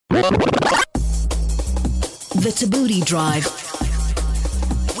The Thabooty Drive.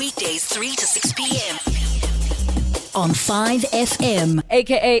 Weekdays 3 to 6 p.m. on 5FM.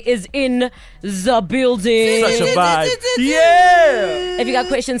 AKA is in the building. Such a vibe. Yeah. If you got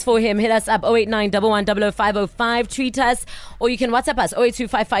questions for him, hit us up 089 110 tweet us, or you can WhatsApp us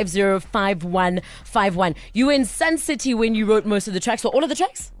 0825505151. You were in Sun City when you wrote most of the tracks, or all of the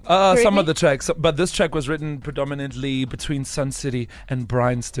tracks? Some of the tracks, but this track was written predominantly between Sun City and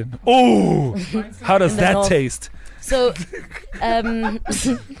Bryanston. Ooh, how does that north. taste? So, oh my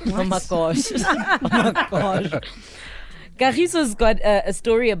gosh. Oh my gosh. Kagiso's got a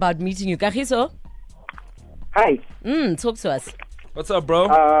story about meeting you. Kagiso, Hi. talk to us. What's up, bro?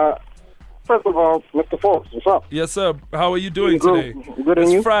 First of all, Mr. Forbes, what's up? Yes, sir. How are you doing Good. today? Good, and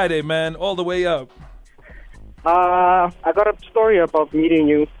It's you? Friday, man. All the way up. I got a story about meeting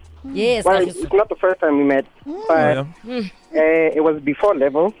you. Yes, Well, Kagiso. it's not the first time we met, but Yeah. it was before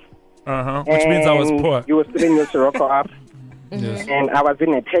level. Which means I was and poor. You were still in your Sirocco app, Yes. and I was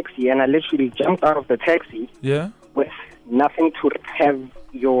in a taxi, and I literally jumped out of the taxi Yeah. with nothing to have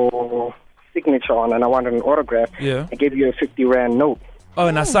your signature on, and I wanted an autograph. Yeah. I gave you a 50 Rand note. Oh,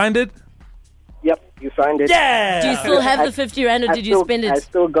 and I signed it? Yep, you signed it. Yeah. Do you still have the 50 Rand, or did you spend I it?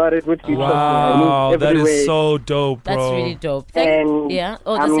 still got it with you. Wow, that Everywhere. is so dope, bro. That's really dope. And yeah.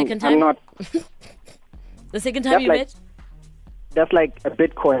 Oh, the I'm, second time? I'm not. The second time That's you like- met? That's like a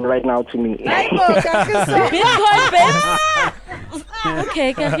Bitcoin right now to me. Bitcoin, babe.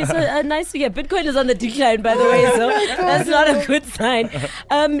 Okay, Kagiso, nice to hear. Bitcoin is on the decline, by the way, so that's not a good sign.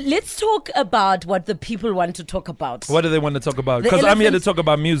 Let's talk about what the people want to talk about. What do they want to talk about? The Because I'm here to elephant- talk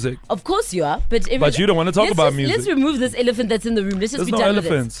about music. Of course you are, but But you don't want to talk let's about just- music. Let's remove this elephant that's in the room. Let's just There's be no done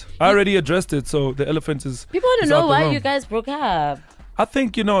elephants. with I already addressed it, so the elephant is. it. People want to is know out the why room. you guys broke up. I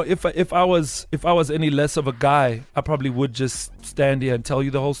think, you know, if I was any less of a guy, I probably would just stand here and tell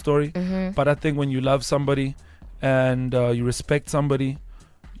you the whole story. Mm-hmm. But I think when you love somebody and you respect somebody,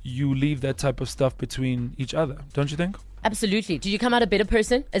 you leave that type of stuff between each other, don't you think? Absolutely. Did you come out a better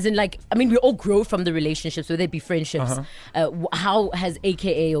person? As in, like, I mean, we all grow from the relationships, whether it be friendships. How has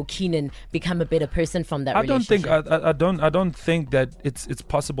AKA or Keenan become a better person from that I don't relationship? think I don't think that it's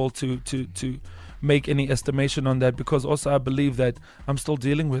possible to make any estimation on that, because also I believe that I'm still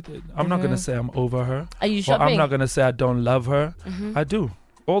dealing with it. I'm not going to say I'm over her. Are you Or I'm shopping? not going to say I don't love her. I do.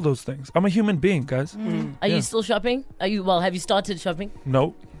 All those things. I'm a human being, guys. Are Yeah. you still shopping? Have you started shopping?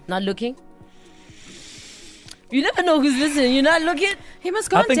 No. Not looking? You never know who's listening. You're not looking? He must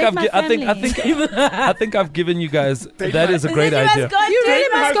go I and think date I've my gi- I think family. I think I've given you guys that is a great idea. You really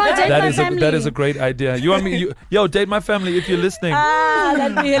must go and date my family. That is a great idea. You want me? Yo, date my family if you're listening.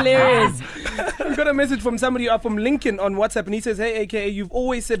 That'd be hilarious. We got a message from somebody from Lincoln on WhatsApp, and he says, "Hey, AKA, you've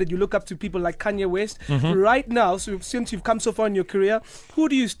always said that you look up to people like Kanye West. Right now, so since you've come so far in your career, who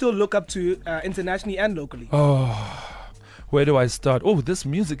do you still look up to internationally and locally?" Where do I start? Oh, this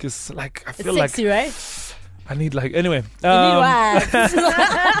music is like I It's feel sexy, like right? I need like anyway. You need wax.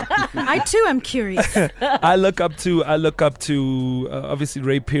 I too am curious. I look up to obviously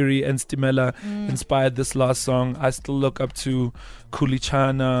Ray Perry and Stimela inspired this last song. I still look up to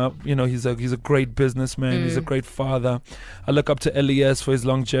Kulichana. You know, he's a great businessman. He's a great father. I look up to Elias for his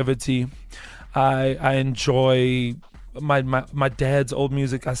longevity. I enjoy my dad's old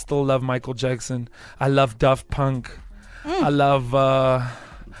music. I still love Michael Jackson. I love Daft Punk. I love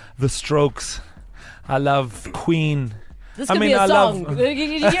The Strokes. I love Queen. This could be a I song. love.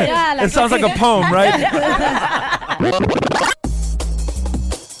 Yeah, It sounds like a poem, right?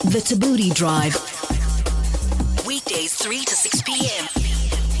 The Thabooty Drive. Weekdays 3 to 6 p.m.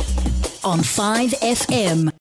 on 5FM.